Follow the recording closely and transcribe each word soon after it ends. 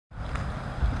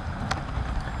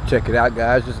Check it out,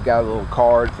 guys. Just got a little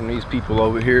card from these people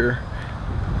over here.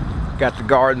 Got the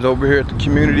gardens over here at the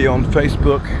community on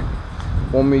Facebook.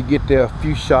 Want me to get there a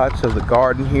few shots of the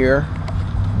garden here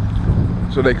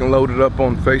so they can load it up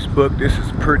on Facebook. This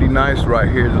is pretty nice right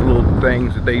here, the little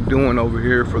things that they doing over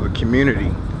here for the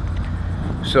community.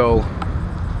 So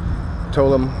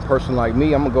told them, a person like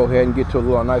me, I'm gonna go ahead and get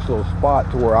to a nice little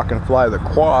spot to where I can fly the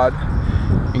quad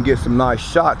and get some nice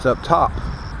shots up top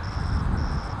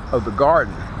of the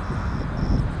garden.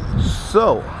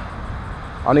 So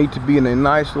I need to be in a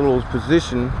nice little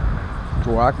position to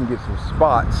where I can get some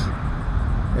spots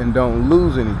and don't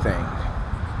lose anything.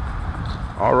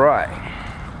 All right,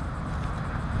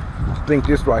 I think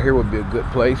this right here would be a good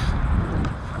place.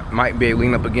 Might be able to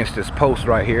lean up against this post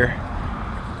right here.